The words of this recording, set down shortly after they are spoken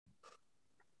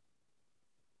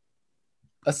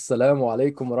Assalamu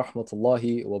alaikum wa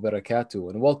rahmatullahi wa barakatuh,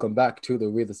 and welcome back to the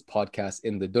realest podcast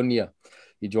in the dunya.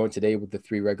 You joined today with the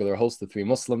three regular hosts, the three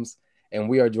Muslims, and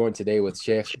we are joined today with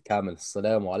Sheikh Kamil.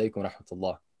 Assalamu alaikum wa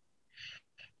rahmatullah.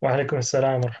 وعليكم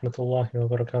السلام ورحمة الله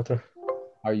وبركاته.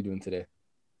 How are you doing today?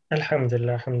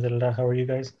 Alhamdulillah, alhamdulillah. How are you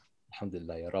guys?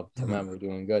 Alhamdulillah, ya Rabb. Tamam, we're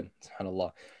doing good.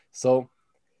 Subhanallah. So,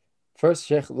 first,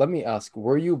 Sheikh, let me ask,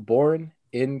 were you born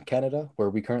in Canada where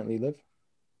we currently live?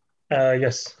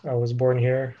 Yes, I was born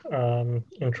here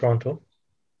in Toronto.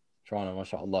 Toronto,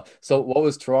 mashallah. So, what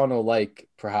was Toronto like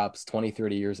perhaps 20,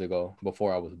 30 years ago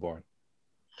before I was born?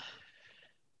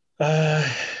 Uh,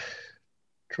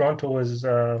 Toronto was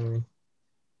uh,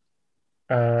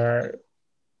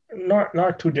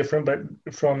 not too different, but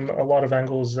from a lot of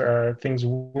angles, things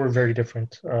were very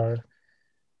different. I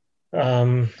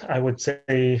would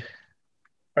say,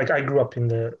 like I grew up in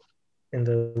the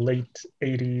late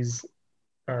 '80s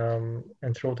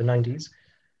and throughout the '90s,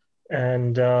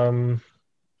 and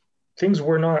things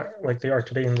were not like they are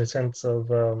today in the sense of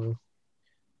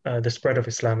the spread of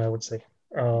Islam, I would say.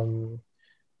 Um,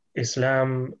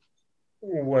 Islam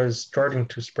was starting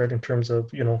to spread in terms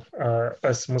of,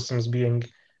 us Muslims being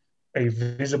a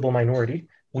visible minority.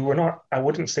 We were not, I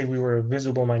wouldn't say we were a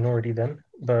visible minority then,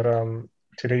 but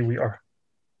today we are.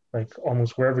 Like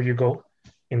almost wherever you go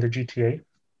in the GTA,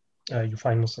 you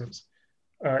find Muslims.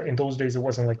 In those days, it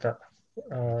wasn't like that.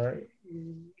 Uh,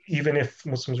 Even if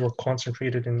Muslims were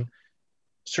concentrated in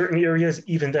certain areas,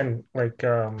 even then, like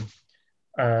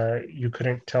you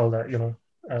couldn't tell that,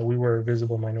 we were a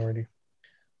visible minority.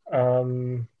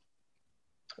 Um,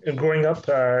 Growing up,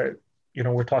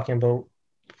 we're talking about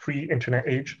pre-internet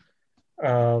age.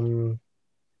 Um,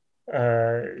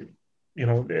 uh,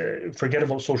 Forget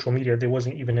about social media. There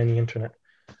wasn't even any internet,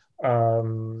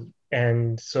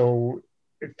 and so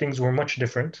things were much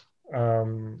different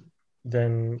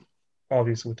than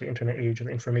obviously with the internet age and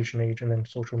the information age, and then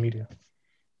social media.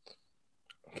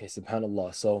 Okay,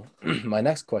 subhanallah. So, my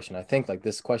next question, I think like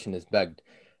this question is begged.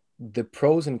 The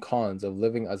pros and cons of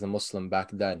living as a Muslim back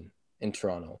then in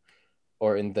Toronto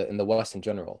or in the West in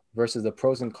general versus the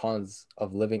pros and cons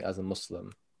of living as a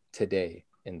Muslim today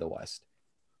in the West.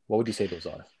 What would you say those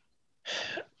are?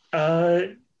 Uh,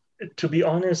 to be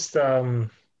honest, uh,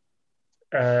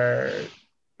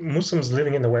 Muslims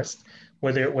living in the West,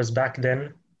 whether it was back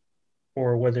then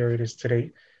or whether it is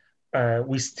today,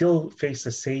 we still face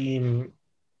the same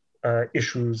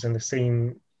issues and the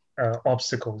same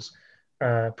obstacles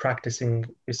practicing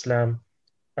Islam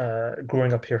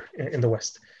growing up here in the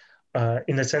West,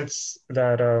 in the sense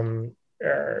that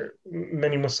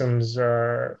many Muslims,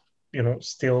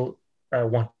 still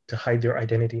want to hide their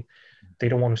identity. They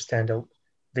don't want to stand out.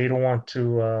 They don't want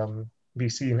to be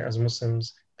seen as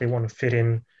Muslims. They want to fit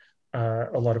in.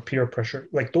 A lot of peer pressure,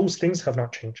 like those things, have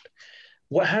not changed.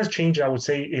 What has changed, I would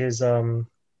say, is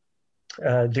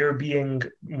there being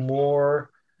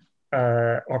more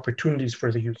opportunities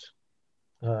for the youth,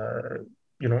 uh,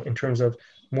 in terms of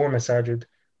more masajid,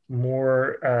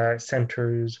 more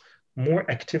centers, more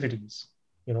activities.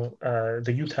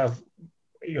 The youth have,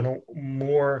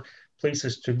 more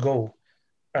places to go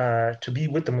to be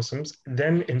with the Muslims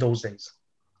than in those days.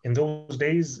 In those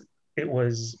days, it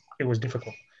was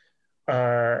difficult,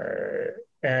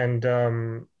 and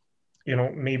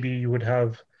maybe you would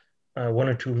have one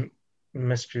or two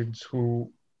masjids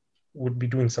who would be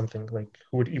doing something, like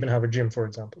who would even have a gym, for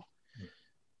example.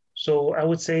 So I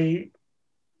would say,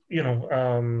 you know,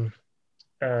 um,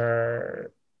 uh,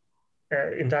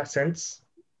 in that sense,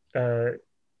 uh,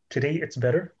 today it's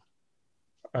better.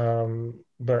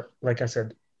 But like I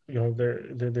said,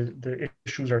 the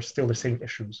issues are still the same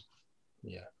issues.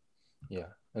 Yeah. Yeah,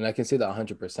 and I can say that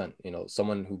 100%.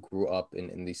 Someone who grew up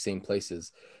in these same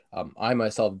places. I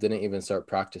myself didn't even start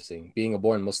practicing. Being a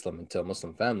born Muslim into a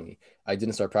Muslim family, I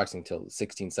didn't start practicing until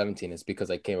 16, 17. It's because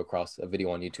I came across a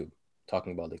video on YouTube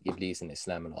talking about like Iblis and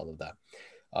Islam and all of that.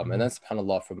 And Mhm. then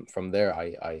subhanAllah, from there,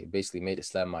 I basically made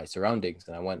Islam my surroundings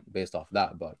and I went based off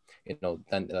that. But,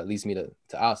 then that leads me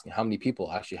to ask how many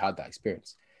people actually had that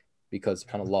experience because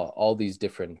subhanAllah, all these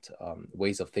different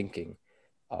ways of thinking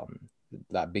um,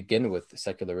 that begin with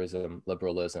secularism,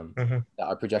 liberalism, Mhm. that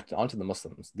are projected onto the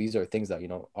Muslims. These are things that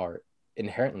are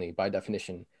inherently, by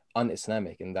definition,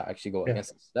 un-Islamic and that actually go Yeah.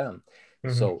 against Islam.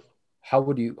 Mhm. So how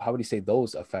would you say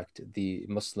those affect the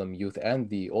Muslim youth and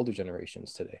the older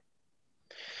generations today?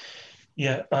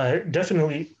 Yeah,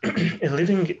 definitely.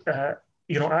 Living,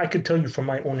 I could tell you from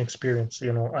my own experience.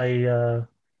 Uh,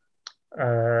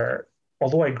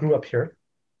 Although I grew up here,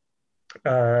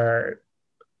 uh,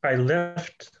 I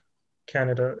left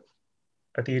Canada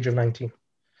at the age of 19.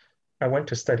 I went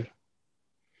to study.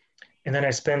 And then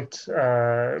I spent,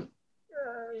 the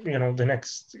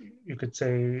next, you could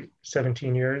say,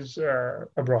 17 years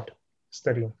abroad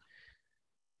studying.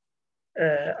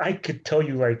 I could tell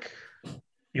you, like,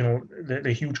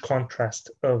 the huge contrast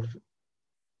of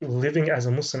living as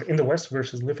a Muslim in the West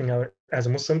versus living out as a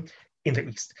Muslim in the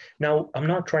East. Now, I'm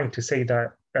not trying to say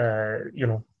that,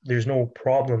 there's no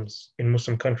problems in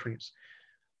Muslim countries.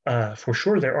 For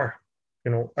sure, there are.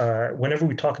 Whenever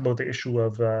we talk about the issue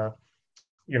of,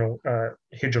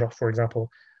 hijrah, for example,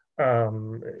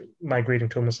 um, migrating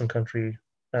to a Muslim country,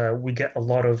 we get a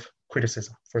lot of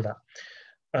criticism for that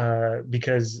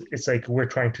because it's like we're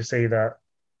trying to say that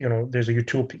there's a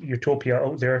utopia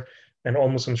out there, and all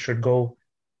Muslims should go,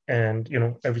 and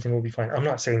everything will be fine. I'm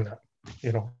not saying that.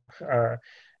 You know, uh,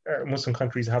 Muslim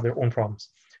countries have their own problems,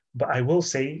 but I will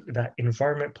say that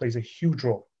environment plays a huge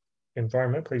role.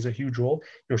 Environment plays a huge role.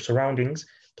 Your surroundings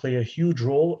play a huge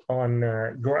role on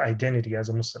your identity as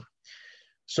a Muslim.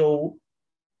 So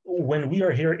when we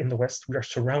are here in the West, we are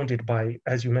surrounded by,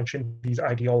 as you mentioned, these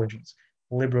ideologies: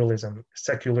 liberalism,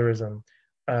 secularism,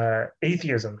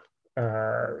 atheism,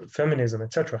 feminism,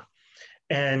 etc.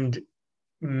 And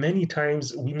many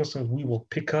times we Muslims, we will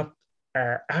pick up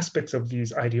aspects of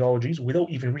these ideologies without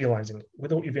even realizing it,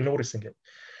 without even noticing it.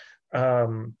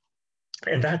 Um,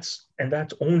 and that's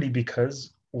only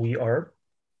because we are,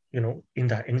 in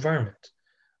that environment.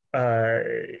 Uh,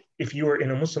 if you were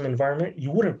in a Muslim environment, you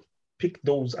wouldn't pick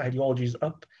those ideologies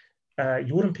up.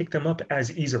 You wouldn't pick them up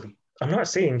as easily. I'm not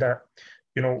saying that,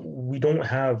 we don't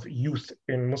have youth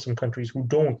in Muslim countries who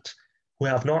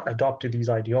have not adopted these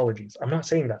ideologies. I'm not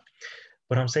saying that,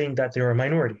 but I'm saying that they're a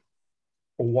minority.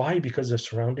 Why? Because the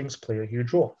surroundings play a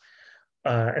huge role.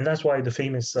 And that's why the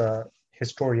famous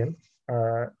historian,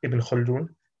 Ibn Khaldun,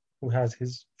 who has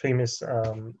his famous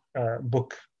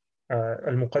book,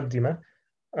 Al Muqaddimah,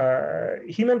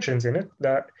 he mentions in it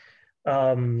that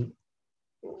um,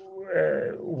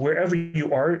 wherever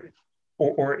you are,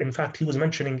 or in fact, he was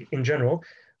mentioning in general,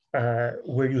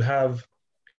 where you have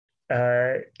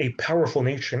a powerful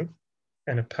nation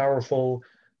and a powerful,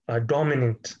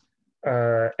 dominant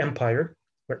empire,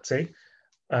 let's say,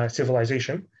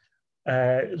 civilization,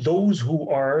 those who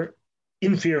are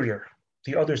inferior,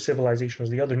 the other civilizations,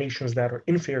 the other nations that are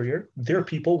inferior, their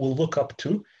people will look up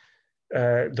to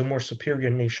the more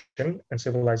superior nation and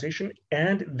civilization,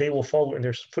 and they will follow in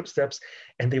their footsteps,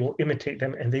 and they will imitate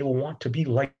them, and they will want to be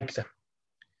like them.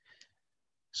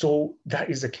 So that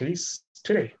is the case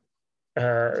today.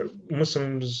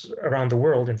 Muslims around the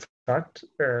world, in fact,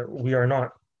 we are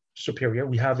not superior.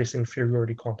 We have this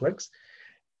inferiority complex.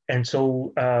 And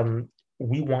so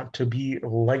we want to be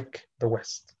like the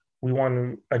West. We want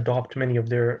to adopt many of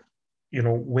their,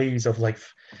 ways of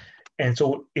life. And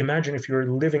so imagine if you're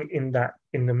living in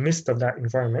the midst of that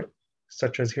environment,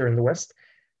 such as here in the West,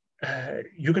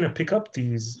 you're going to pick up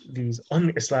these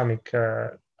un-Islamic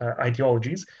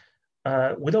ideologies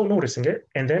without noticing it,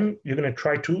 and then you're going to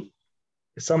try to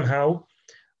somehow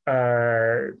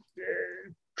uh,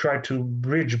 try to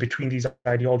bridge between these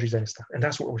ideologies and Islam, and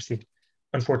that's what we're seeing.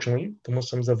 Unfortunately, the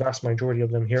Muslims, the vast majority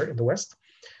of them here in the West,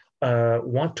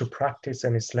 want to practice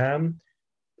an Islam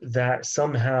that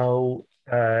somehow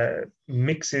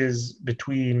mixes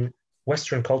between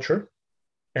Western culture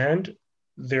and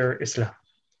their Islam.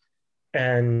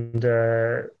 And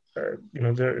the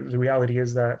reality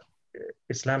is that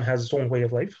Islam has its own way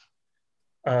of life,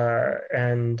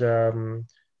 and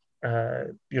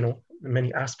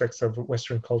many aspects of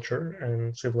Western culture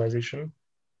and civilization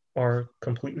are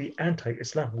completely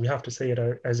anti-Islam. We have to say it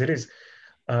as it is.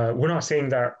 We're not saying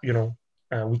that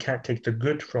we can't take the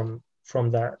good from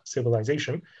that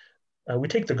civilization. We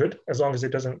take the good as long as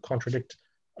it doesn't contradict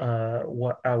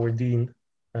what our Deen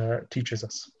teaches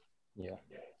us. Yeah.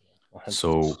 100%.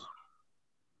 So,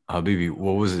 Habibi,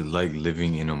 what was it like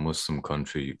living in a Muslim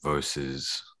country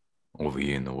versus over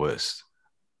here in the West?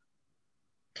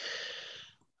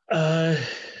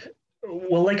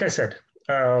 Well, like I said,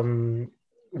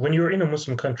 when you're in a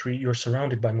Muslim country, you're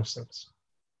surrounded by Muslims.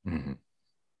 Mm-hmm.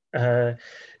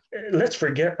 Let's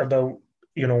forget about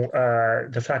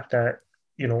the fact that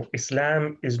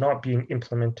Islam is not being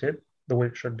implemented the way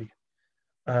it should be,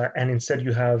 and instead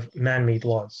you have man-made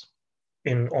laws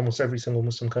in almost every single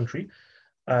Muslim country.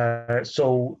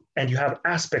 And you have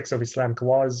aspects of Islamic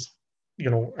laws,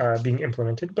 being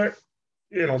implemented, but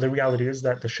the reality is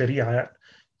that the Sharia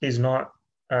is not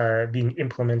being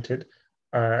implemented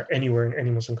anywhere in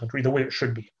any Muslim country the way it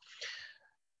should be.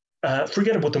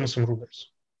 Forget about the Muslim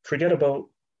rulers. Forget about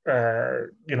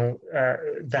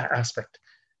that aspect.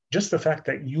 Just the fact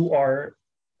that you are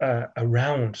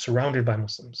surrounded by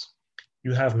Muslims.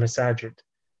 You have masajid.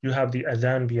 You have the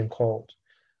adhan being called.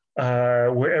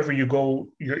 Wherever you go,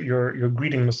 you're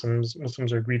greeting Muslims.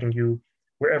 Muslims are greeting you.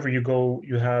 Wherever you go,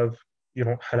 you have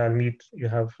halal meat. You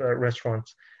have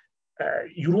restaurants.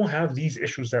 You don't have these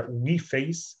issues that we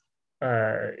face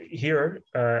here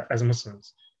as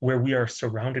Muslims, where we are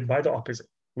surrounded by the opposite.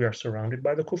 We are surrounded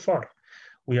by the kuffar.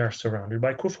 We are surrounded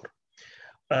by kufr.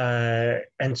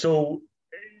 And so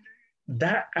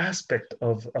that aspect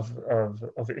of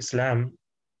Islam,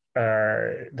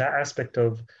 that aspect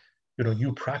of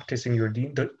you practicing your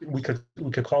deen, we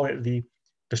could call it the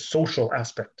social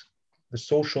aspect. The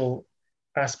social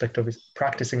aspect of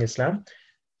practicing Islam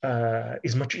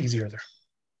is much easier there.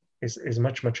 Is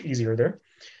much easier there.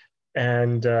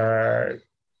 And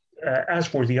as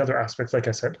for the other aspects, like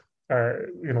I said,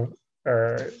 we're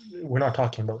not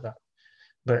talking about that.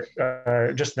 But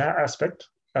just that aspect,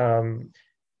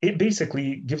 it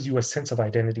basically gives you a sense of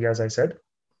identity, as I said,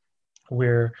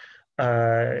 where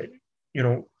uh, you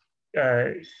know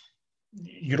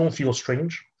you don't feel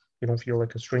strange, you don't feel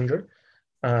like a stranger,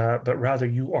 but rather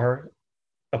you are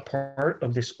a part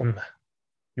of this ummah.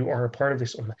 You are a part of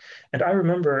this ummah. And I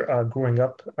remember growing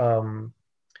up.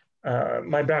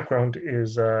 My background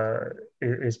is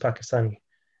Pakistani,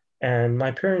 and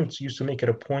my parents used to make it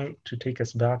a point to take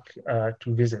us back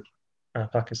to visit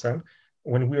Pakistan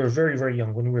when we were very, very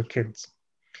young, when we were kids.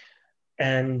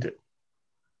 And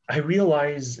I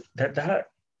realized that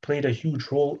played a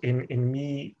huge role in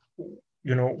me,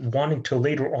 wanting to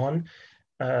later on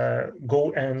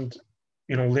go and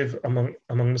live among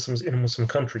Muslims in a Muslim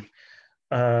country.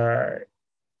 Uh,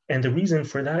 and the reason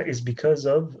for that is because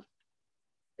of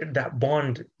that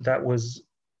bond that was,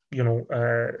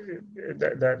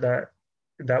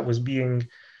 that was being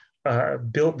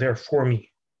built there for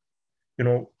me,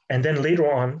 And then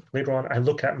later on, I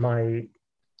look at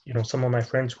some of my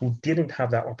friends who didn't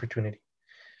have that opportunity,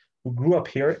 who grew up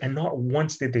here, and not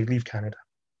once did they leave Canada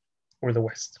or the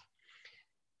West.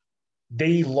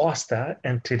 They lost that,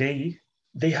 and today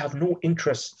they have no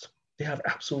interest. They have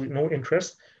absolutely no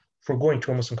interest for going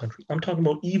to a Muslim country. I'm talking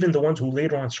about even the ones who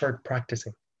later on started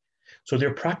practicing. So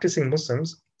they're practicing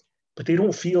Muslims, but they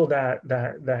don't feel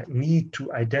that need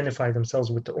to identify themselves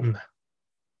with the ummah.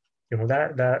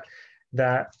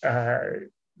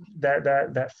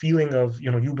 That feeling of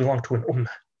you belong to an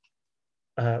ummah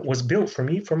was built for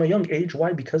me from a young age.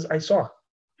 Why? Because I saw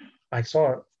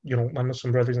my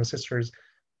Muslim brothers and sisters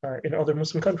in other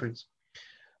Muslim countries.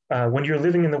 When you're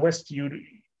living in the West,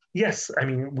 yes, I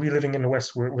mean, we living in the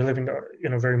West, we're living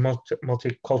in a very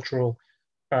multicultural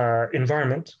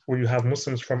environment where you have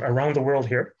Muslims from around the world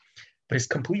here, but it's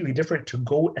completely different to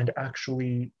go and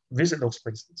actually visit those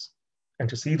places and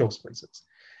to see those places.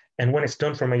 And when it's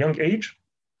done from a young age,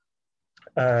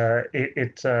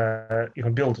 it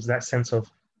builds that sense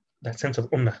of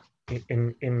ummah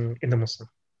in the Muslim.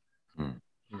 Hmm.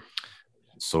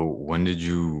 So when did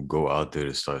you go out there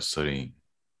to start studying?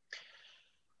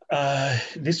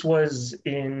 This was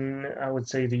in, I would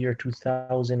say, the year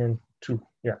 2002.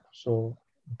 Yeah, so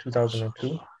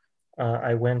 2002.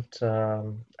 I went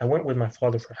with my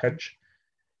father for Hajj,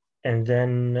 and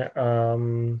then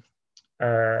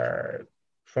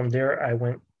from there I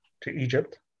went to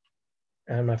Egypt,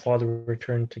 and my father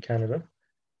returned to Canada,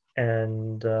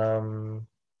 and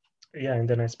and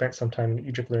then I spent some time in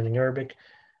Egypt learning Arabic,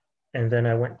 and then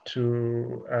I went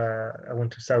to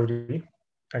Saudi.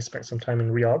 I spent some time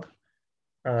in Riyadh,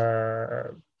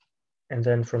 and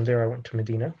then from there I went to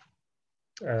Medina,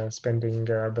 spending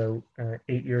about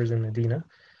 8 years in Medina.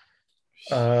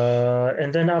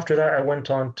 And then after that, I went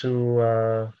on to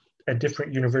a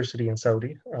different university in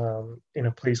Saudi, in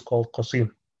a place called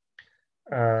Qasim.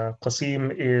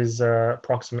 Qasim is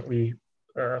approximately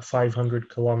 500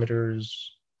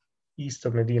 kilometers east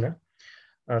of Medina,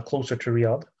 closer to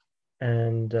Riyadh.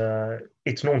 And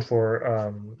it's known for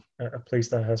a place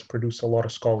that has produced a lot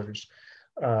of scholars.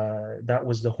 That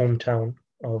was the hometown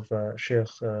of Sheikh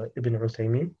Ibn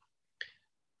Uthaymeen,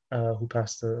 who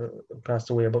passed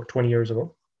away about 20 years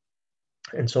ago.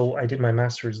 And so I did my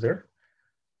master's there.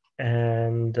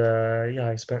 And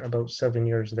I spent about 7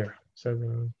 years there,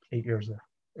 8 years there.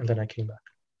 And then I came back.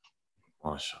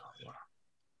 MashaAllah.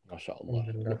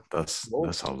 MashaAllah.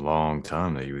 That's a long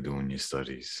time that you were doing your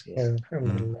studies. Yeah,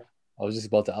 I was just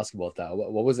about to ask about that.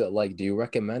 What was it like? Do you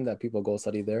recommend that people go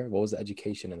study there? What was the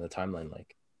education and the timeline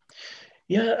like?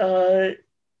 Yeah,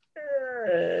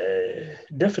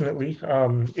 definitely.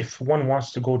 If one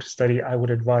wants to go to study, I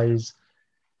would advise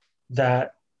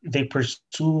that they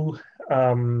pursue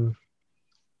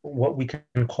what we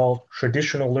can call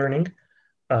traditional learning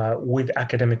with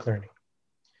academic learning.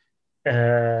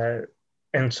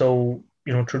 And so,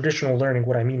 traditional learning,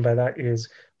 what I mean by that is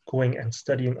going and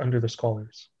studying under the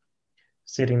scholars,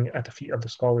 sitting at the feet of the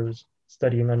scholars,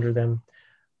 studying under them,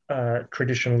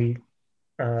 traditionally,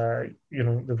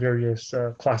 the various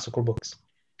classical books.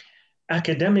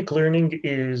 Academic learning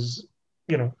is,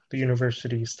 the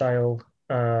university style,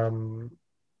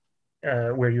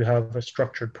 where you have a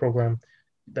structured program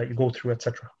that you go through,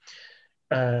 etc.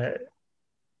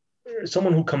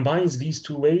 Someone who combines these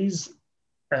two ways,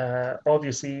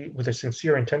 obviously with a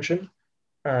sincere intention,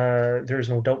 there is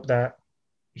no doubt that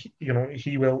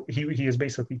he is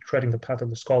basically treading the path of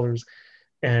the scholars,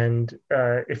 and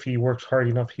if he works hard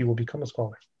enough, he will become a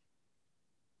scholar.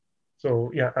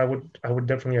 So yeah, I would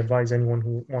definitely advise anyone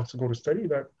who wants to go to study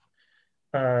that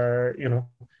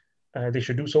they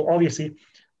should do so. Obviously,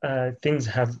 things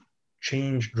have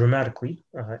changed dramatically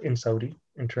in Saudi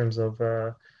in terms of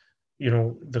the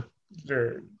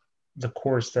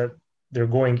course that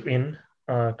they're going in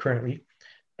currently,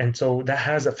 and so that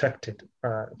has affected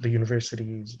the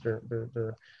universities,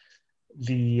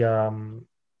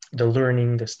 the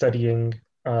learning, the studying,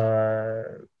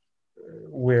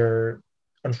 where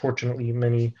unfortunately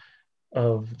many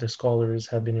of the scholars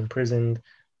have been imprisoned.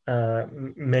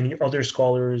 Many other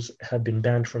scholars have been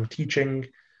banned from teaching.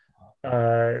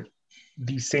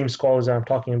 These same scholars that I'm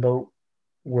talking about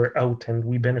were out, and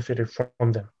we benefited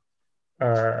from them.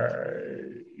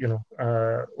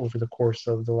 Over the course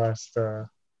of the last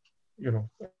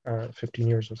 15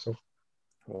 years or so.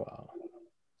 Wow.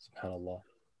 SubhanAllah.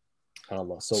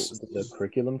 SubhanAllah. So did the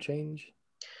curriculum change?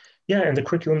 Yeah, and the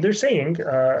curriculum they're saying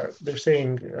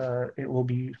it will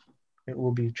be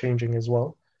changing as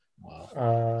well.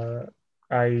 Wow.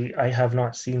 I have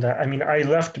not seen that. I mean, I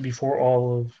left before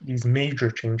all of these major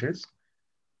changes,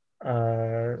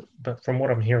 but from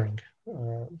what I'm hearing,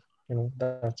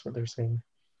 that's what they're saying.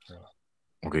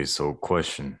 Okay, so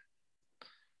question.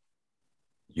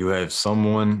 You have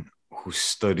someone who's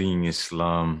studying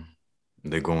Islam,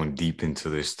 they're going deep into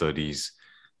their studies,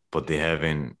 but they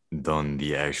haven't done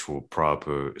the actual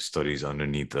proper studies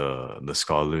underneath the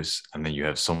scholars. And then you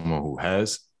have someone who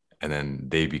has, and then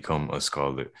they become a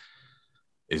scholar.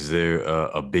 Is there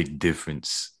a big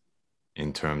difference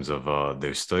in terms of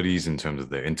their studies, in terms of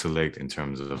their intellect, in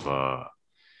terms of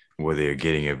where they're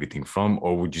getting everything from?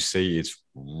 Or would you say it's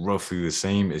roughly the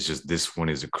same? It's just this one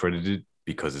is accredited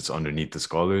because it's underneath the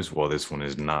scholars, while this one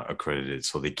is not accredited,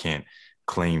 so they can't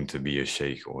claim to be a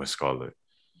sheikh or a scholar?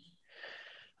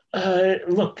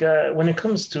 Look, when it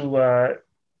comes to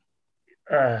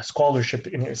scholarship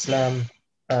in Islam,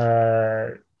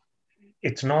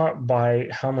 it's not by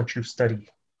how much you study.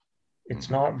 It's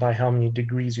not by how many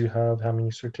degrees you have, how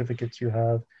many certificates you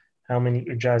have, how many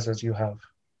ijazas you have.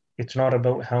 It's not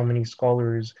about how many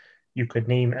scholars you could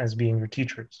name as being your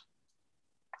teachers.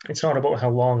 It's not about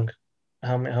how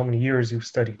many years you've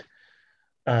studied.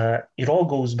 It all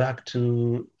goes back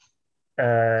to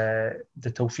the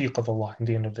tawfiq of Allah in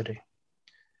the end of the day.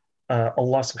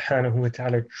 Allah subhanahu wa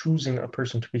ta'ala choosing a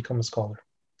person to become a scholar.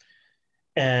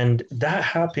 And that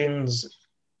happens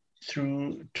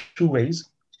through two ways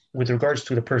with regards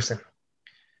to the person.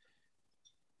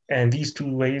 And these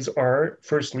two ways are,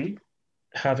 firstly,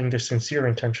 having the sincere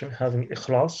intention, having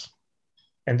ikhlas.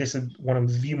 And this is one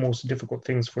of the most difficult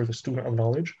things for the student of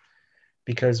knowledge,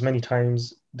 because many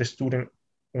times the student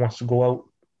wants to go out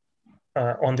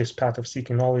on this path of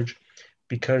seeking knowledge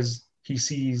because he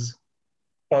sees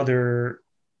other,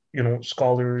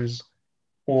 scholars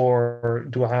or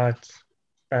du'at,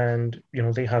 and,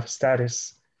 they have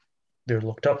status, they're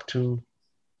looked up to.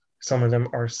 Some of them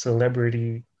are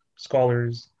celebrity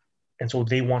scholars, and so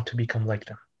they want to become like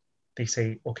them. They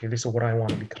say, okay, this is what I want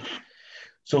to become.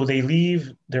 So they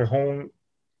leave their home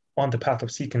on the path of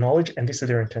seeking knowledge, and this is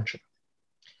their intention.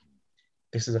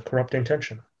 This is a corrupt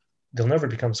intention. They'll never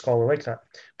become a scholar like that,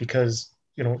 because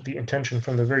the intention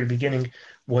from the very beginning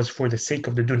was for the sake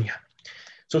of the dunya.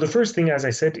 So the first thing, as I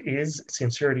said, is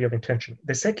sincerity of intention.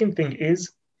 The second thing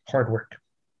is hard work.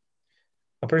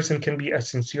 A person can be as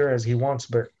sincere as he wants,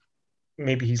 but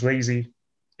maybe he's lazy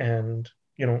and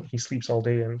he sleeps all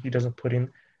day and he doesn't put in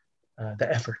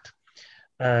the effort.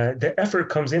 The effort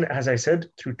comes in, as I said,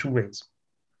 through two ways: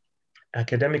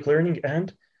 academic learning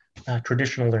and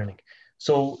traditional learning.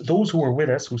 So those who were with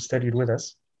us, who studied with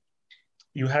us,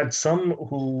 you had some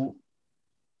who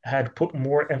had put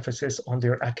more emphasis on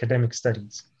their academic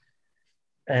studies,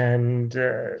 and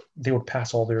they would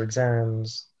pass all their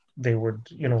exams. They would,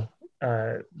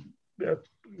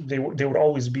 they would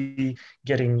always be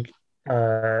getting,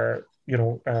 the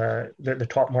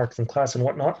top marks in class and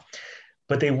whatnot,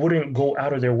 but they wouldn't go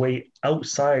out of their way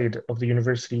outside of the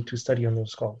university to study on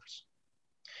those scholars.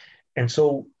 And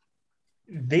so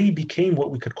they became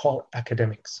what we could call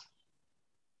academics.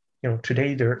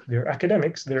 Today they're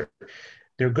academics.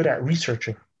 they're good at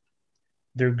researching.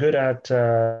 They're good at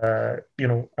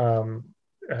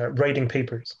writing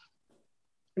papers.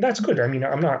 And that's good. I mean,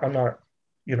 I'm not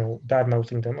bad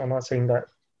mouthing them. I'm not saying that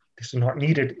this is not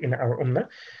needed in our ummah,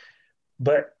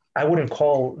 but I wouldn't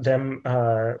call them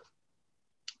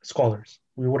scholars.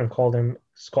 We wouldn't call them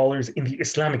scholars in the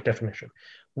Islamic definition.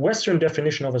 Western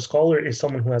definition of a scholar is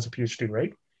someone who has a PhD,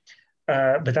 right?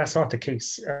 But that's not the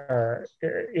case.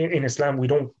 In Islam, we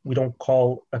don't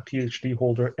call a PhD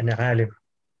holder an alim,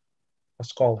 a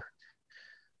scholar,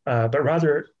 but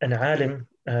rather an alim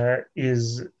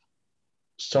is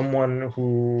someone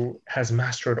who has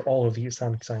mastered all of the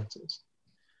Islamic sciences.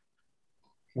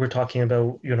 We're talking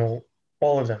about,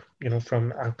 all of them,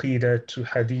 from aqidah to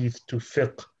hadith to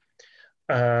fiqh,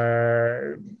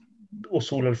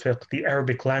 usul al-fiqh, the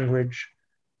Arabic language,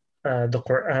 the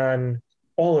Quran,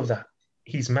 all of that.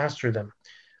 He's mastered them.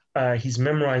 He's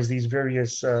memorized these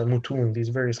various mutun, these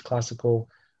various classical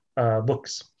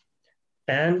books.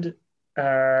 And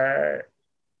an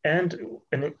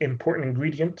important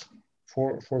ingredient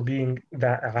for being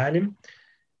that alim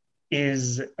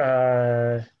is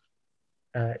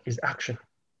action.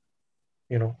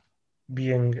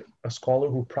 Being a scholar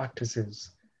who practices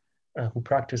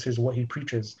what he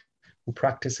preaches, who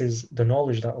practices the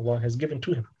knowledge that Allah has given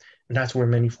to him. And that's where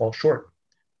many fall short.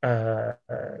 That's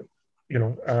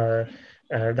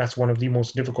one of the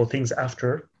most difficult things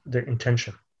after the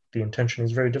intention. The intention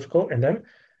is very difficult. And then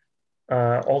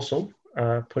also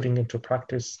putting into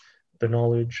practice the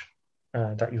knowledge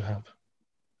that you have.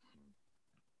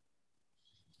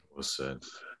 Well said.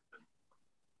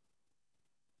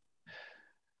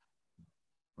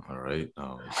 All right.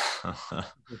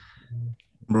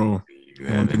 Bro,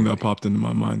 one thing that popped into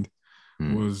my mind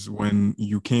was when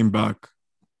you came back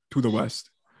to the West,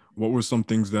 what were some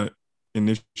things that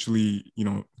initially,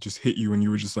 just hit you and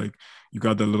you were just like, you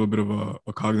got that little bit of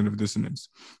a cognitive dissonance?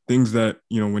 Things that,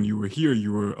 when you were here,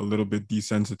 you were a little bit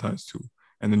desensitized to,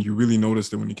 and then you really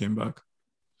noticed it when you came back.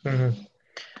 Mm-hmm.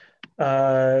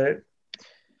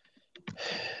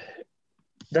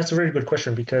 That's a very good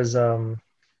question, because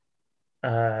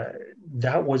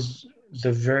that was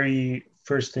the very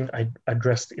first thing I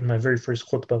addressed in my very first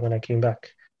khutbah when I came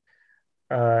back.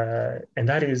 And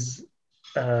that is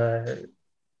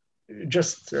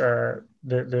just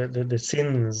the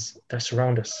sins that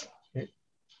surround us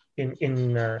in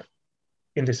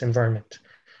this environment.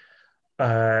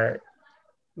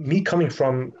 Me coming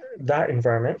from that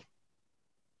environment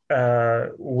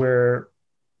where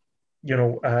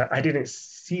I didn't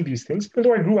see these things, even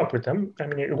though I grew up with them. I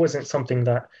mean, it wasn't something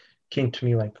that came to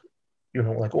me like,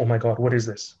 oh my God, what is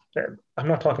this? I'm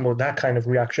not talking about that kind of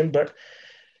reaction, but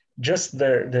just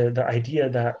the idea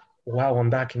that, wow, I'm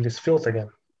back in this filth again.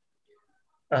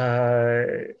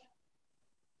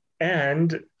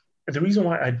 And the reason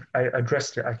why I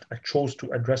addressed it, I chose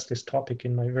to address this topic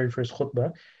in my very first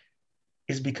khutbah,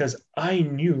 is because I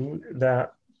knew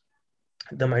that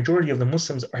the majority of the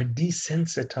Muslims are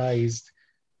desensitized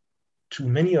to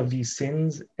many of these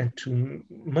sins and to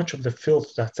much of the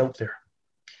filth that's out there.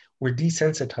 We're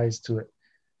desensitized to it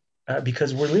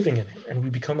because we're living in it and we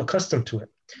become accustomed to it.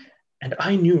 And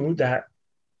I knew that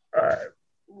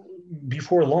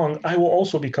before long, I will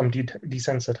also become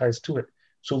desensitized to it.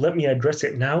 So let me address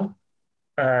it now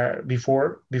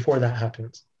before that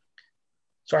happens.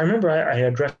 So I remember I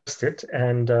addressed it,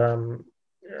 and the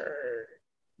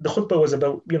khutbah was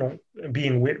about,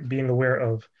 being aware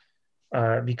of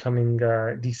becoming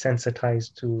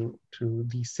desensitized to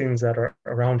these sins that are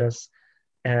around us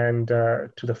and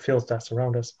to the filth that's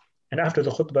around us. And after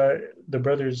the khutbah, the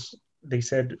brothers, they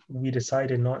said, we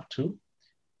decided not to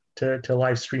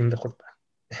live stream the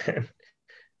khutbah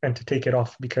and to take it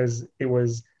off, because it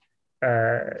was,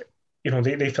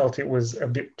 they felt it was a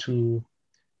bit too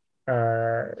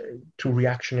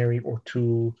reactionary or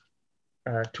too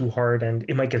hard, and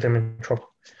it might get them in trouble.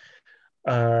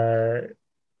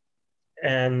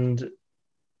 And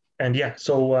yeah,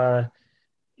 so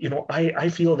I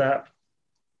feel that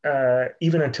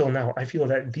even until now, I feel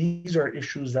that these are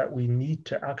issues that we need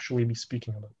to actually be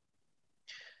speaking about.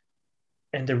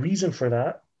 And the reason for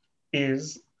that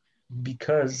is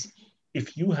because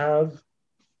if you have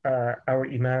our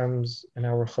imams and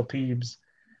our khatibs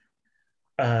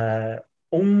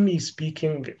only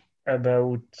speaking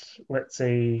about, let's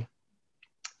say,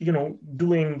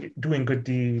 doing good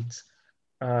deeds,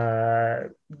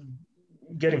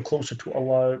 getting closer to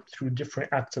Allah through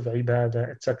different acts of ibadah,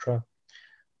 etc.,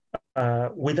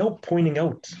 without pointing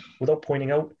out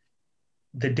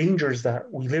the dangers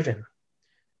that we live in,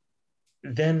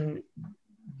 then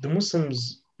the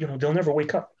Muslims, they'll never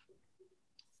wake up.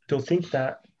 They'll think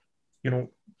that,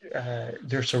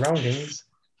 their surroundings,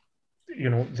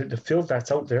 the filth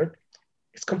that's out there,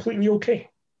 it's completely okay.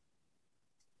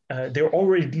 They're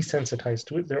already desensitized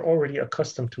to it. They're already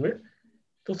accustomed to it.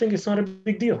 They'll think it's not a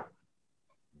big deal.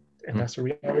 And that's the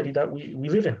reality that we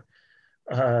live in,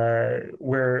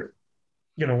 where,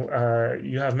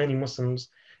 you have many Muslims,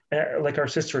 like our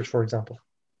sisters, for example,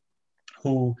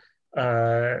 who,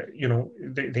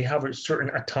 they have a certain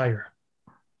attire,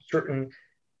 certain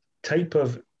type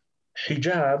of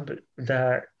hijab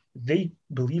that they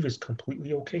believe is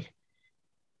completely okay.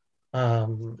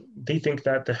 They think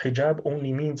that the hijab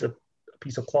only means a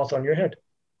piece of cloth on your head,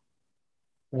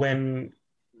 when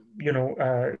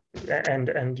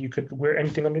and you could wear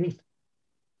anything underneath.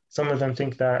 Some of them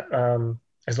think that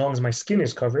as long as my skin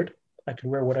is covered, I can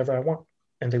wear whatever I want,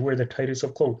 and they wear the tightest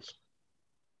of clothes.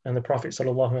 And the Prophet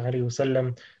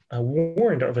ﷺ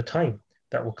warned of a time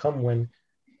that will come when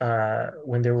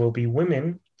there will be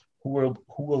women who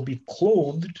will be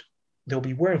clothed. They'll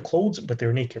be wearing clothes, but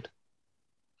they're naked.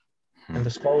 And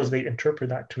the scholars, they interpret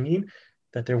that to mean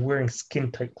that they're wearing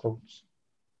skin-tight clothes.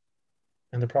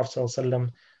 And the Prophet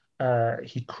ﷺ,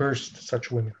 he cursed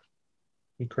such women.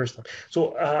 He cursed them.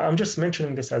 So I'm just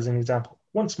mentioning this as an example,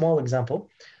 one small example.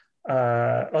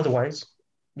 Otherwise,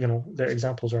 the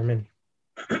examples are many.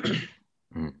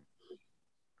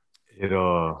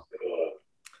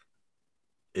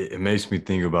 It makes me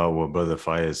think about what Brother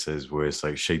Fayez says, where it's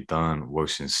like Shaitan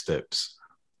works in steps.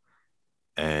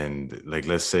 And like,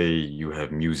 let's say you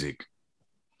have music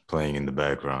playing in the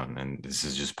background, and this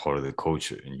is just part of the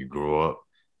culture, and you grow up,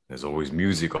 there's always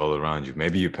music all around you.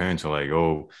 Maybe your parents are like,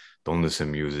 oh, don't listen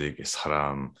to music, it's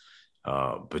haram,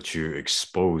 but you're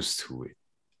exposed to it.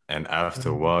 And after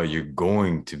a while, you're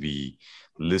going to be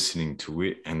listening to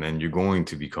it, and then you're going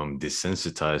to become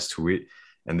desensitized to it.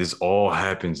 And this all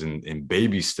happens in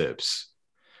baby steps,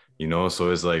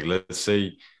 So it's like, let's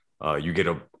say you get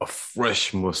a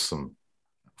fresh Muslim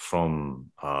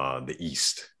from the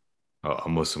East, a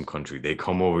Muslim country. They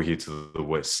come over here to the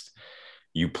West.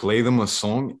 You play them a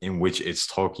song in which it's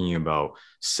talking about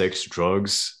sex,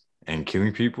 drugs, and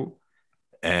killing people,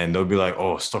 and they'll be like,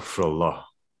 oh, astaghfirullah,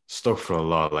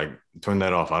 like, turn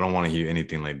that off. I don't want to hear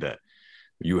anything like that.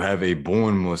 You have a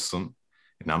born Muslim,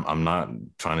 and I'm not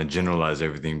trying to generalize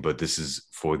everything, but this is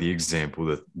for the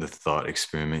example, the thought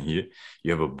experiment here.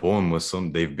 You have a born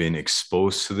Muslim, they've been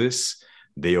exposed to this,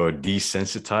 they are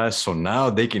desensitized, so now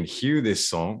they can hear this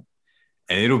song,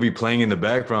 and it'll be playing in the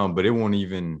background, but they're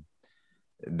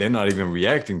not even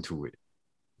reacting to it.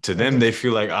 To them, they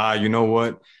feel like, you know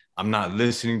what? I'm not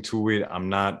listening to it. I'm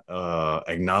not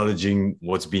acknowledging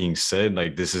what's being said.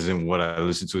 Like, this isn't what I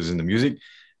listen to, is in the music,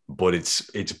 but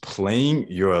it's playing.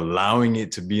 You're allowing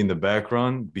it to be in the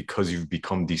background because you've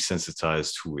become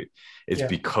desensitized to it. It's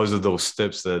because of those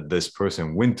steps that this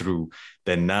person went through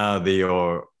that now they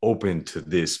are open to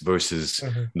this, versus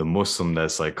the Muslim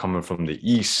that's like coming from the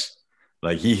East.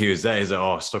 Like, he hears that, he's like,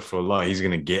 oh, astaghfirullah, he's going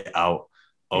to get out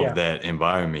of that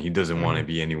environment. He doesn't want to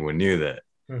be anywhere near that.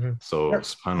 So,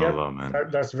 subhanAllah, man.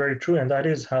 That's very true. And that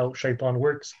is how Shaitan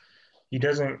works. He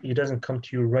doesn't come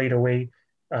to you right away.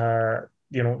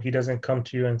 He doesn't come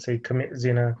to you and say, commit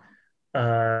zina,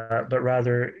 but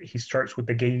rather he starts with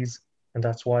the gaze. And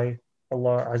that's why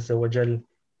Allah Azza wa Jal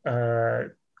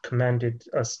commanded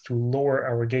us to lower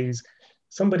our gaze.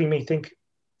 Somebody may think,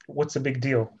 what's the big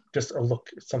deal? Just a look,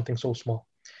 something so small.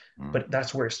 But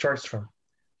that's where it starts from.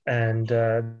 And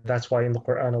that's why in the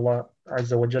Quran, Allah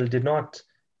Azza wa Jal did not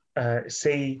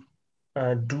say,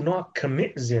 do not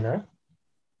commit zina,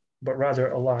 but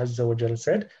rather Allah Azza wa Jal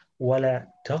said, وَلَا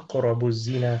تَقْرَبُوا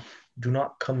الزِّنَا, do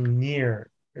not come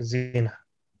near zina.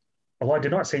 Allah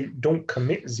did not say don't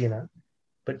commit zina,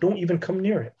 but don't even come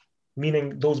near it,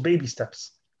 meaning those baby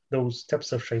steps, those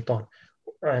steps of shaitan.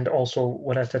 And also,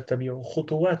 وَلَا تَتَّبِعُوا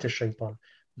خُطُوَاتِ الشَّيْطَانِ,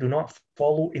 do not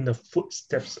follow in the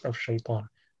footsteps of shaitan.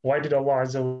 Why did Allah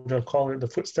Azza wa Jal call it the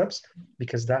footsteps?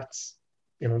 Because that's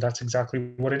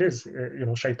exactly what it is.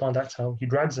 Shaitan, that's how he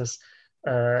drags us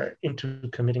into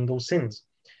committing those sins.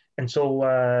 And so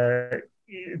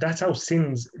that's how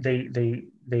sins they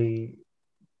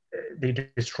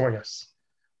destroy us,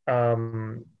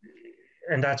 and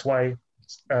that's why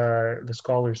the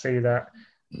scholars say that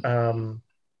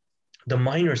the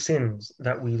minor sins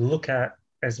that we look at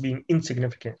as being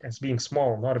insignificant, as being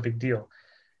small, not a big deal,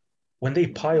 when they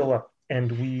pile up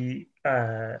and we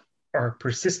are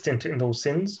persistent in those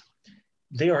sins,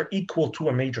 they are equal to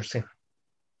a major sin.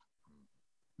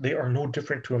 They are no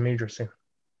different to a major sin.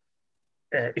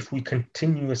 If we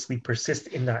continuously persist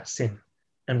in that sin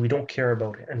and we don't care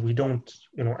about it and we don't,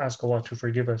 ask Allah to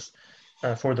forgive us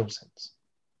for those sins.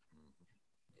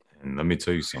 And let me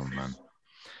tell you something, man.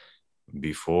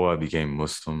 before I became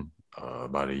Muslim,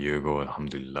 about a year ago,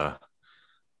 alhamdulillah,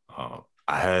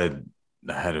 I had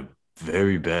a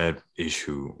very bad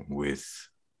issue with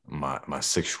my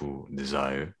sexual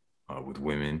desire with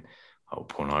women,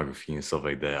 pornography and stuff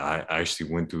like that. I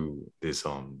actually went through this.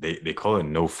 They call it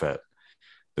nofap.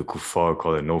 The kuffar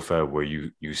call it nofap, where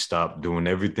you stop doing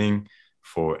everything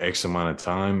for X amount of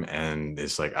time, and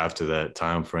it's like after that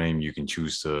time frame, you can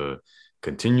choose to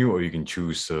continue or you can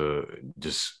choose to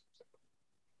just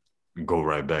go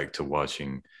right back to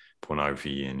watching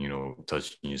pornography and, you know,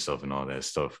 touching yourself and all that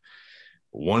stuff.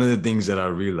 One of the things that I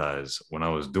realized when I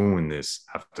was doing this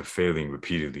after failing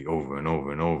repeatedly over and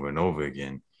over and over and over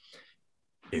again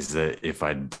is that if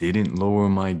I didn't lower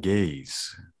my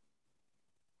gaze,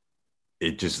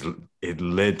 it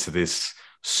led to this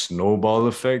snowball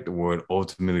effect where it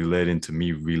ultimately led into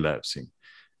me relapsing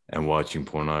and watching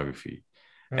pornography.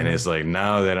 And it's like,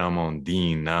 now that I'm on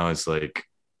Deen, now it's like,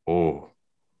 oh,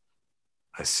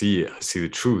 I see it. I see the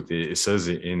truth. It says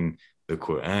it in the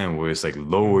Quran where it's like,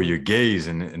 lower your gaze.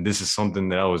 And this is something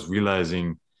that I was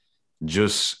realizing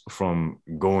just from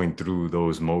going through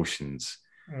those motions.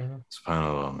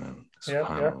 SubhanAllah, man.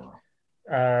 SubhanAllah.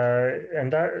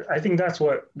 And that, I think that's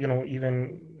what, you know,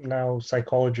 even now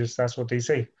psychologists, that's what they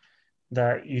say,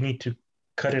 that you need to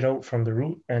cut it out from the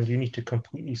root and you need to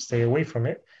completely stay away from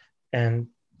it. And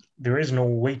there is no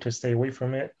way to stay away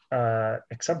from it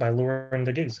except by lowering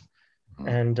the gaze.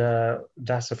 And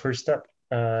that's the first step.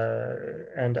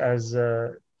 And as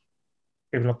Ibn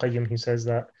al-Qayyim, he says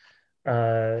that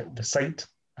the sight,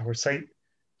 our sight,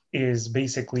 is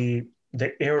basically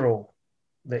the arrow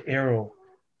that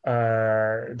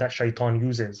shaitan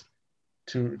uses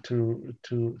to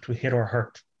hit our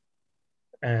heart.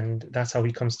 And that's how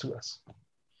he comes to us.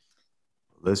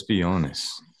 Let's be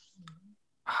honest.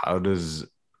 How does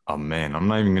a man, I'm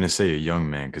not even going to say a young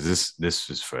man, because this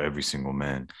is for every single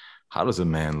man. How does a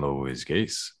man lower his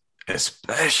gaze?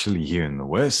 Especially here in the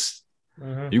West.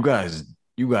 You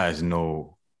guys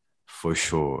know for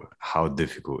sure how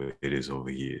difficult it is over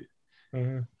here.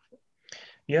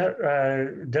 Yeah,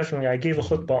 definitely. I gave a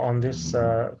khutbah on this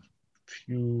a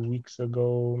few weeks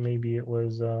ago. Maybe it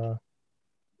was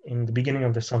in the beginning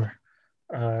of the summer,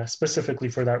 specifically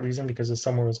for that reason, because the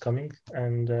summer was coming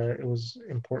and it was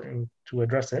important to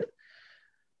address it.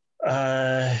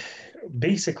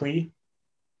 Basically,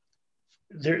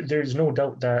 there's no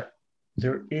doubt that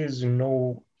there is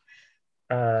no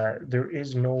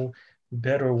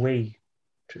better way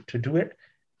to do it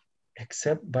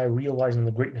except by realizing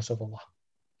the greatness of Allah.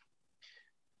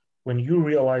 When you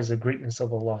realize the greatness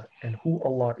of Allah and who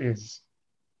Allah is,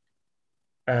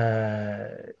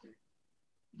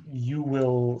 you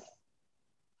will,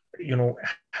 you know,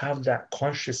 have that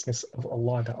consciousness of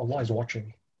Allah, that Allah is watching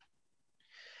you.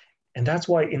 And that's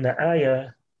why in the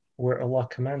ayah where Allah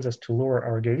commands us to lower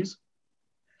our gaze,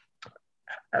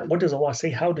 what does Allah say?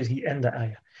 How does He end the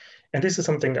ayah? And this is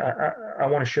something I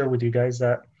want to share with you guys,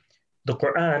 that the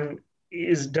Quran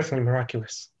is definitely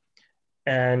miraculous.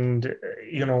 And,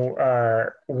 you know,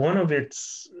 one of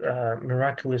its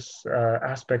miraculous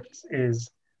aspects is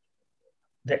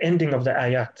the ending of the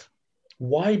ayat.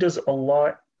 Why does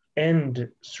Allah end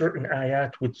certain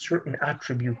ayat with certain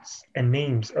attributes and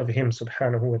names of Him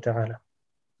subhanahu wa ta'ala?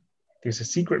 There's a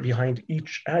secret behind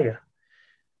each ayah.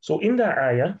 So in that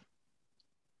ayah,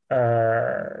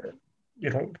 you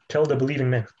know, tell the believing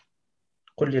men,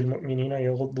 قُلْ لِلْمُؤْمِنِينَ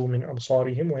يَغُضُّوا مِنْ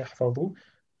أَبْصَارِهِمْ وَيَحْفَظُوا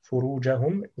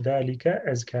فُرُوجَهُمْ ذَلِكَ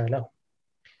أَزْكَى لَهُمْ.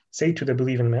 Say to the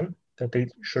believing men that they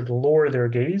should lower their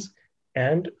gaze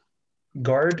and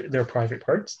guard their private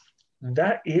parts.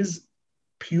 That is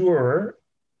purer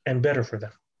and better for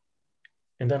them.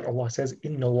 And then Allah says,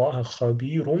 إِنَّ اللَّهَ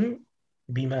خَبِيرٌ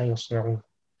بِمَا يَصْنَعُونَ.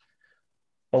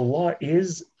 Allah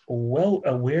is well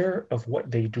aware of what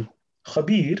they do.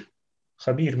 Khabir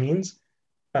means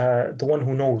the one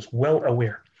who knows, well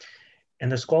aware.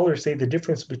 And the scholars say the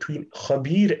difference between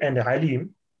Khabir and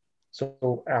Alim.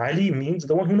 So Alim means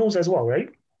the one who knows as well, right?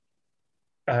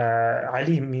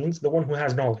 Alim means the one who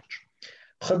has knowledge.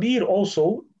 Khabir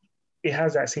also, it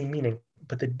has that same meaning.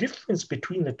 But the difference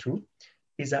between the two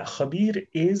is that Khabir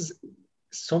is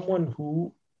someone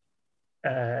who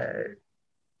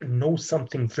knows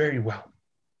something very well.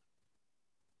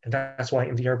 And that's why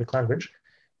in the Arabic language,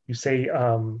 you say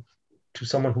to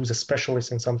someone who's a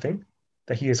specialist in something,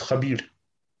 that he is Khabir.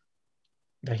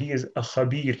 That he is a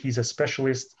Khabir, he's a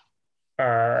specialist,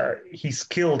 he's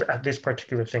skilled at this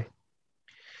particular thing.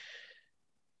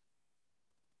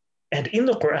 And in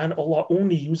the Quran, Allah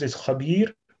only uses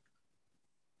Khabir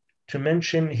to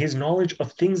mention His knowledge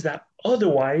of things that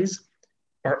otherwise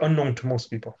are unknown to most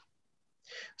people.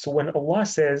 So when Allah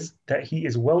says that He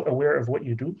is well aware of what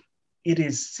you do, it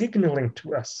is signaling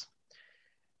to us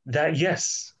that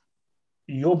yes,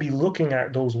 you'll be looking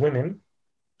at those women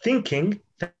thinking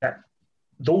that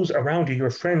those around you, your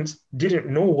friends, didn't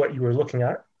know what you were looking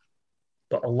at,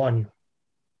 but Allah knew.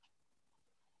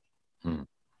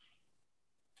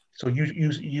 So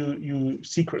you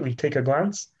secretly take a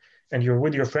glance and you're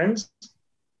with your friends.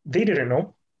 They didn't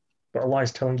know, but Allah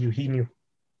is telling you He knew.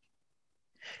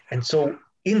 And so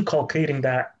inculcating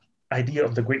that idea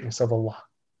of the greatness of Allah,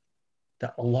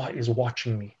 that Allah is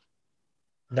watching me,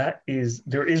 there is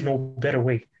no better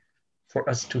way for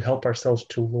us to help ourselves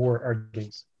to lower our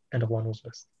gaze, and Allah knows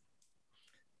best.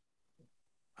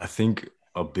 I think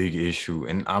a big issue,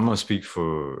 and I'm gonna speak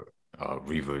for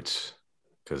reverts,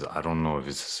 because I don't know if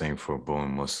it's the same for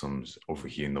Bowen Muslims over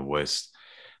here in the West,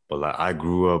 but like I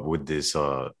grew up with this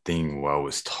thing where I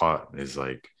was taught is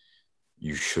like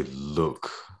you should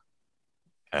look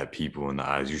at people in the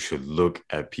eyes, you should look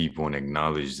at people and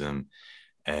acknowledge them.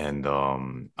 And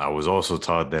I was also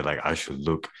taught that like I should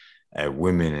look at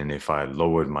women, and if I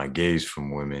lowered my gaze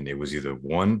from women, it was either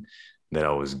one, that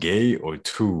I was gay, or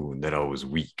two, that I was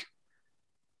weak.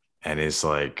 And it's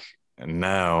like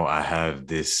now I have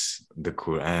the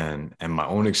Quran and my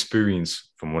own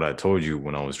experience from what I told you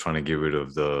when I was trying to get rid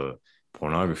of the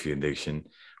pornography addiction,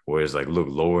 where it's like, look,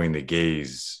 lowering the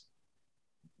gaze,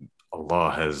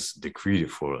 Allah has decreed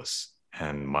it for us.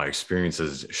 And my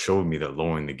experiences showed me that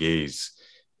lowering the gaze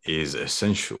is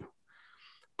essential.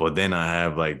 But then I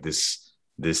have like this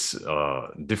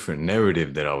different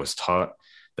narrative that I was taught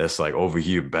that's like over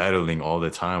here battling all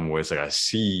the time, where it's like I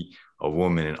see a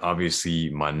woman and obviously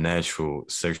my natural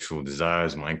sexual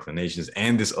desires, my inclinations,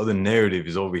 and this other narrative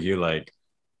is over here like,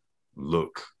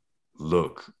 look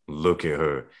at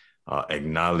her,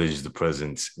 acknowledge the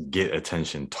presence, get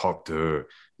attention, talk to her,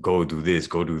 go do this,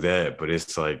 go do that. But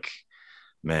it's like,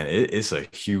 man, it's a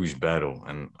huge battle.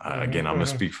 And again, I'm gonna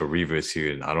speak for reverts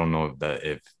here. I don't know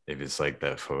if it's like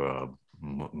that for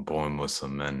born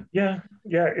Muslim men. Yeah,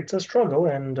 it's a struggle,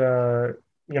 and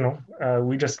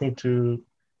we just need to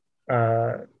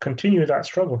continue that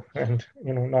struggle, and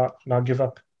not give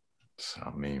up.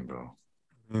 I mean, bro.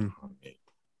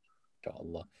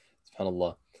 SubhanAllah.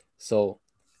 SubhanAllah. So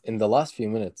in the last few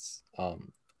minutes,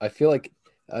 I feel like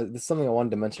this is something I wanted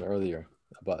to mention earlier,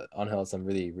 but Angel has some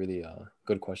really, really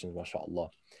good questions, mashallah.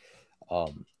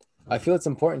 I feel it's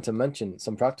important to mention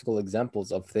some practical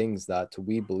examples of things that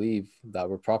we believe that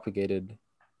were propagated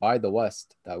by the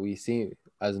West that we see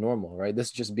as normal, right? This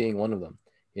just being one of them,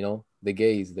 the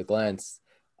gaze, the glance,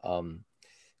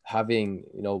 having,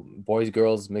 boys,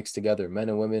 girls mixed together, men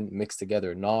and women mixed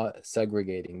together, not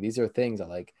segregating. These are things that,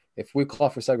 like, if we call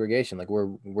for segregation, like we're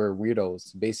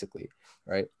weirdos, basically,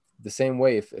 right? The same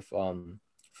way if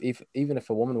even if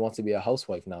a woman wants to be a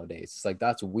housewife nowadays, it's like,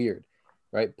 that's weird,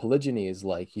 right? Polygyny is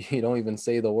like, you don't even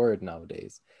say the word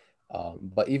nowadays.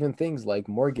 But even things like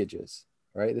mortgages,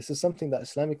 right? This is something that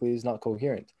Islamically is not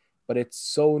coherent, but it's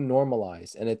so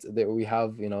normalized. And it's that we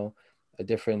have, a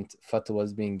different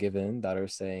fatwas being given that are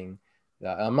saying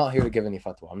that, I'm not here to give any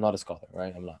fatwa, I'm not a scholar,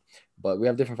 right? I'm not. But we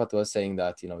have different fatwas saying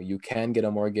that, you can get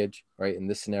a mortgage, right? In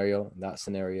this scenario, in that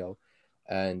scenario.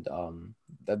 And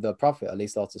that the Prophet,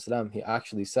 ﷺ, he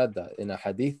actually said that in a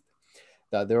hadith,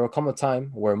 that there will come a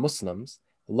time where Muslims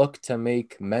look to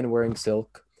make men wearing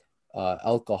silk,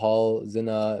 alcohol,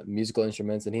 zina, musical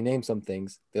instruments, and he named some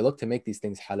things. They look to make these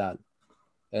things halal.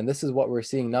 And this is what we're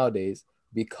seeing nowadays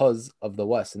because of the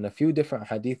West. And a few different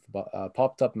hadith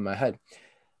popped up in my head.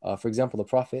 For example, the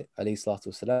Prophet,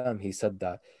 ﷺ, he said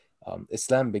that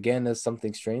Islam began as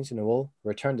something strange and it will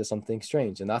return to something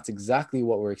strange. And that's exactly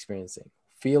what we're experiencing.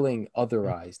 Feeling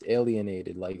otherized,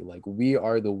 alienated, like we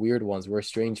are the weird ones, we're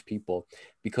strange people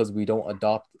because we don't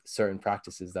adopt certain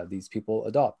practices that these people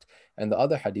adopt. And the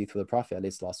other hadith of the Prophet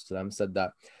ﷺ said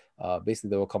that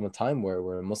basically there will come a time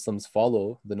where Muslims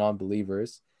follow the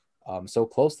non-believers so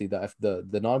closely that if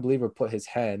the non-believer put his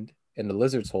hand in the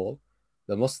lizard's hole,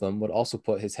 the Muslim would also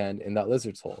put his hand in that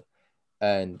lizard's hole.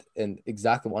 And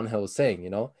exactly what Angel was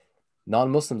saying,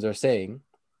 non-Muslims are saying,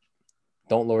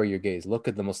 don't lower your gaze, look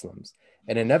at the Muslims.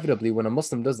 And inevitably, when a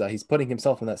Muslim does that, he's putting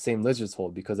himself in that same lizard's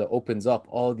hole, because it opens up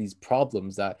all these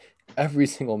problems that every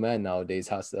single man nowadays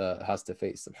has to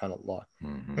face. SubhanAllah.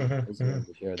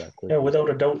 Share that quickly. Yeah, without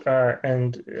a doubt.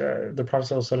 And the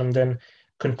Prophet ﷺ then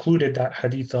concluded that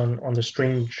hadith on the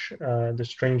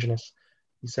strangeness.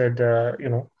 He said,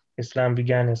 Islam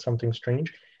began as something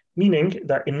strange, meaning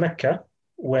that in Mecca,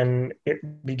 when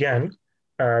it began,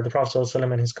 the Prophet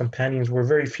ﷺ and his companions were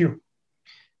very few.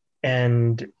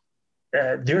 And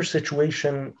their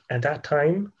situation at that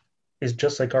time is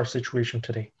just like our situation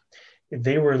today.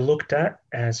 they were looked at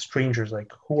as strangers.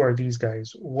 Like, who are these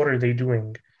guys? What are they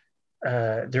doing?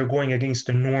 They're going against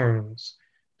the norms.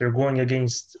 They're going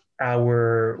against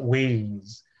our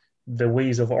ways, the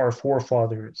ways of our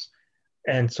forefathers.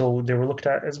 And so they were looked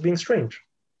at as being strange.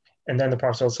 And then the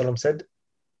Prophet ﷺ said,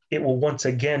 it will once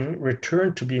again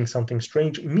return to being something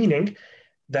strange, meaning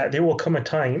that there will come a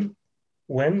time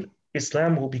when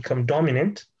Islam will become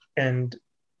dominant and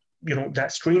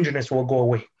that strangeness will go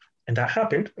away. And that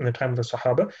happened in the time of the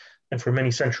Sahaba and for many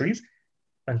centuries,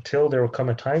 until there will come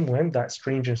a time when that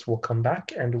strangeness will come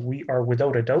back, and we are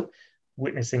without a doubt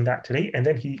witnessing that today. And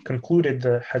then he concluded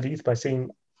the hadith by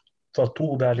saying,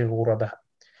 فَطُوبَى لِلْغُرَبَاءِ,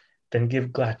 then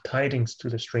give glad tidings to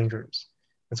the strangers.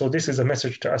 And so this is a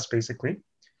message to us, basically,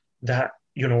 that,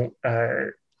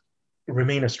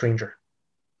 remain a stranger.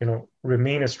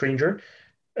 Remain a stranger.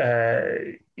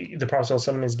 The Prophet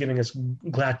ﷺ is giving us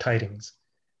glad tidings.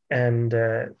 And,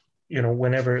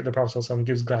 whenever the Prophet ﷺ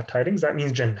gives glad tidings, that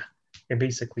means Jannah. It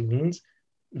basically means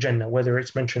Jannah, whether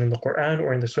it's mentioned in the Quran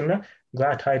or in the Sunnah.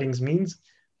 Glad tidings means,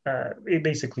 it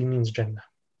basically means Jannah.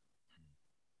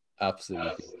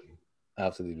 Absolutely.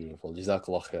 Absolutely beautiful.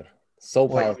 Jazakallah khair. So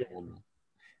powerful.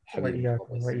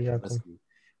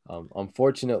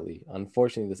 Unfortunately,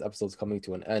 this episode's coming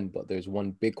to an end, but there's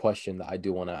one big question that I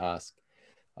do want to ask.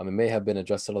 It may have been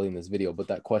addressed earlier in this video, but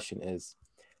that question is,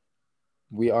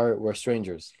 we're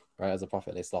strangers, right? As the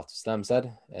Prophet ﷺ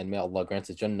said, and may Allah grant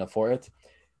us Jannah for it.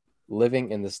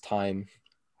 Living in this time,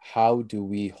 how do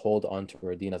we hold on to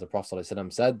our deen? As the Prophet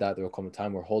ﷺ said, that there will come a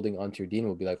time where holding on to your deen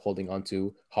will be like holding on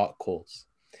to hot coals.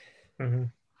 Mm-hmm.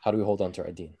 How do we hold on to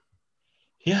our deen?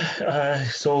 Yeah,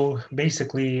 so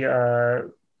basically,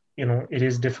 it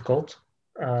is difficult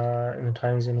in the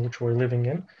times in which we're living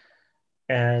in.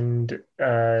 And,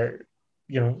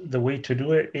 the way to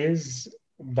do it is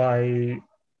by,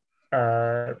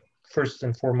 first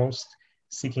and foremost,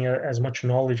 seeking as much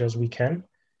knowledge as we can.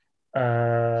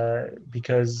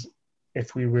 Because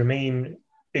if we remain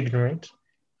ignorant,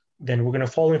 then we're going to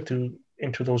fall into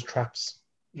those traps,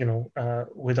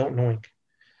 without knowing.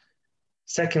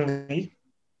 Secondly,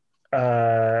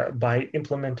 by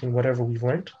implementing whatever we've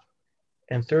learned.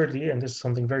 And thirdly, and this is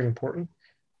something very important,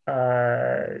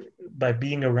 by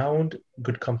being around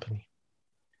good company.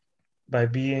 By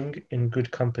being in good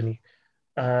company.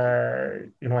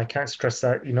 I can't stress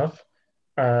that enough.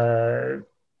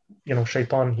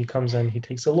 Shaitan, he comes and he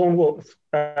takes a lone wolf.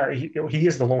 He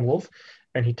is the lone wolf,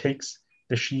 and he takes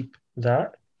the sheep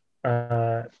that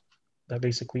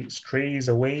basically strays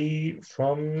away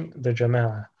from the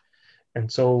jama'ah. And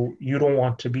so you don't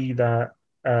want to be that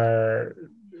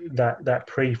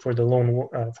prey for the lone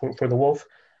for the wolf,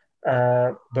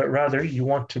 but rather you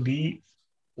want to be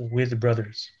with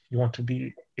brothers. You want to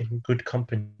be in good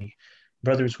company,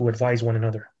 brothers who advise one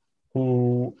another,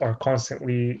 who are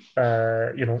constantly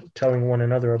telling one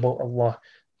another about Allah,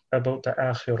 about the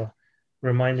akhirah,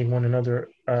 reminding one another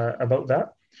about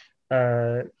that.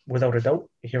 Without a doubt,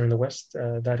 here in the West,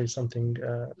 that is something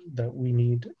that we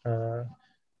need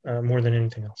more than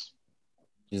anything else.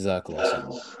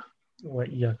 Jazakallah.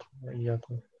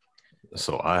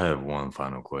 So I have one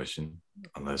final question,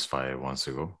 unless Fayed wants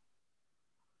to go.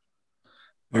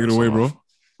 Take it away, bro.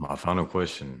 My final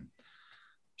question,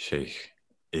 Sheikh,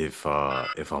 if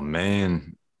a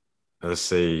man, let's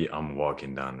say I'm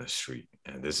walking down the street,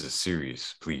 and this is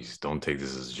serious, please don't take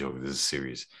this as a joke, this is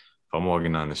serious. If I'm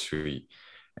walking down the street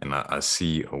and I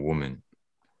see a woman,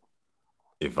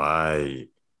 if our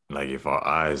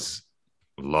eyes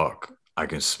lock, I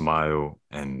can smile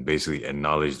and basically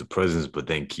acknowledge the presence, but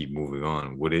then keep moving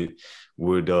on.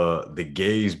 Would the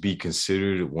gaze be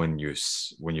considered when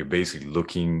you're basically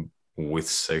looking with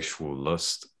sexual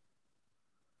lust?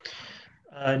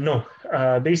 No.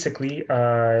 Basically,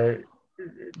 the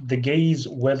gaze,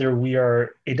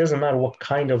 it doesn't matter what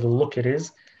kind of a look it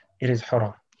is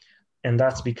haram. And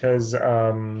that's because,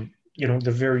 the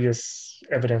various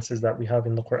evidences that we have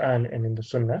in the Quran and in the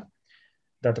Sunnah,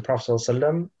 that the Prophet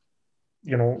ﷺ,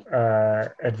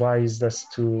 advised us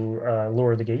to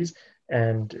lower the gaze.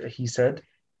 And he said,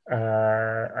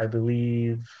 I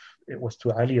believe it was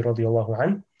to Ali radiallahu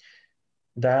anh,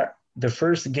 that the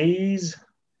first gaze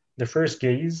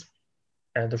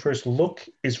and the first look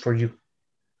is for you.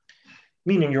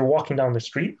 Meaning you're walking down the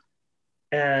street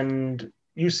and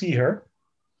you see her.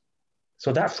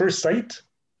 So that first sight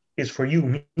is for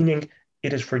you, meaning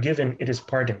it is forgiven, it is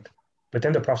pardoned. But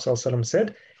then the Prophet ﷺ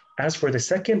said, as for the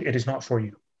second, it is not for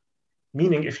you.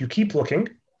 Meaning if you keep looking,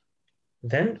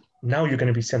 then now you're going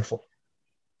to be sinful.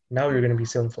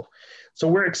 So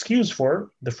we're excused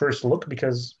for the first look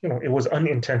because, it was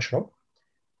unintentional.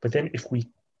 But then if we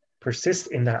persist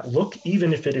in that look,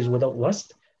 even if it is without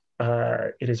lust,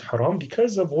 it is haram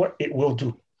because of what it will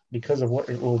do,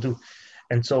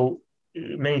 And so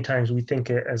many times we think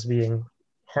it as being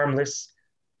harmless,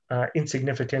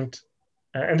 insignificant,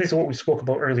 and this is what we spoke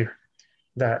about earlier.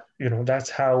 That that's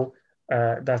how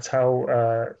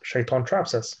Shaitan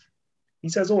traps us. He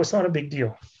says, "Oh, it's not a big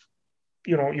deal.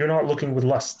 You're not looking with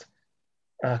lust.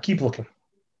 Keep looking."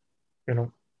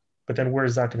 But then where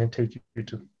is that going to take you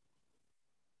to?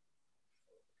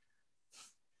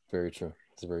 Very true.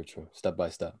 It's very true. Step by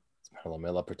step. SubhanAllah, may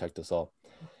Allah protect us all.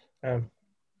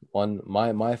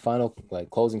 My final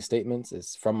closing statements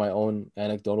is from my own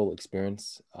anecdotal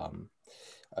experience.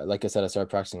 Like I said, I started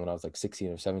practicing when I was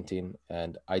 16 or 17,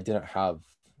 and I didn't have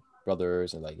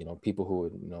brothers and people who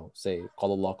would say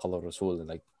Qala Allah, Qala Rasul,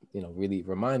 and really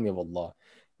remind me of Allah,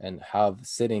 and have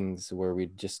sittings where we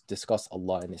just discuss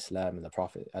Allah and Islam and the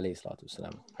Prophet alayhi salatu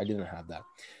wasalam. I didn't have that.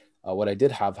 What I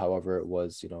did have, however,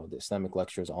 was the Islamic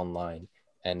lectures online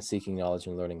and seeking knowledge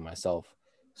and learning myself.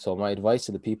 So my advice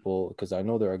to the people, because I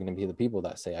know there are going to be the people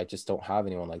that say, I just don't have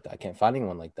anyone like that, I can't find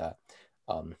anyone like that.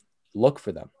 Look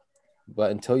for them.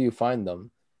 But until you find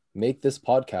them, make this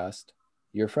podcast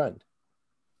your friend.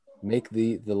 Make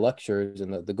the lectures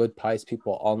and the good pious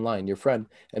people online your friend,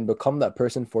 and become that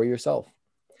person for yourself.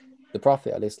 The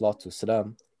Prophet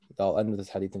ﷺ, I'll end with this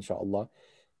hadith inshallah,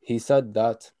 he said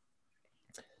that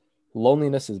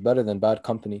loneliness is better than bad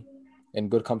company,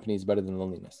 and good company is better than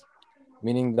loneliness.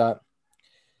 Meaning that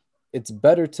it's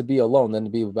better to be alone than to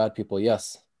be with bad people,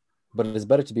 yes, but it is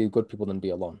better to be with good people than be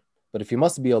alone. But if you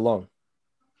must be alone,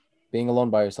 being alone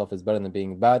by yourself is better than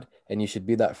being bad, and you should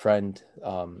be that friend,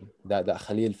 that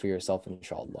khalil for yourself,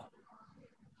 inshallah.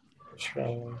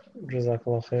 Inshallah.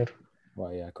 Jazakallah khair. Wa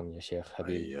iyaakum ya Shaykh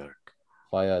Habib.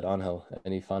 Fayad, Anhel,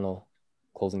 any final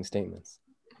closing statements?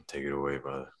 Take it away,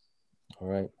 brother. All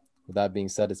right. With that being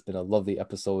said, it's been a lovely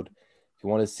episode. If you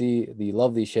want to see the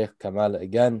lovely Sheikh Kamal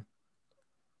again,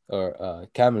 or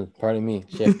Kamil, pardon me,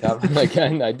 Sheikh Kamil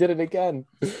again, I did it again.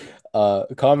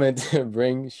 Comment,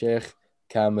 bring Sheikh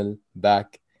Kamil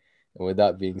back. And with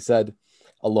that being said,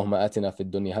 Allahumma atina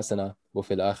fid dunya hasana wa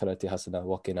fil akhirati hasana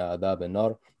wa qina adhab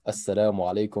an-nar. Assalamu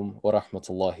alaikum wa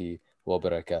rahmatullahi wa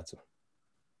barakatuh.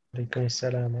 Alaikum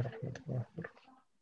assalam wa rahmatullahi wa barakatuh.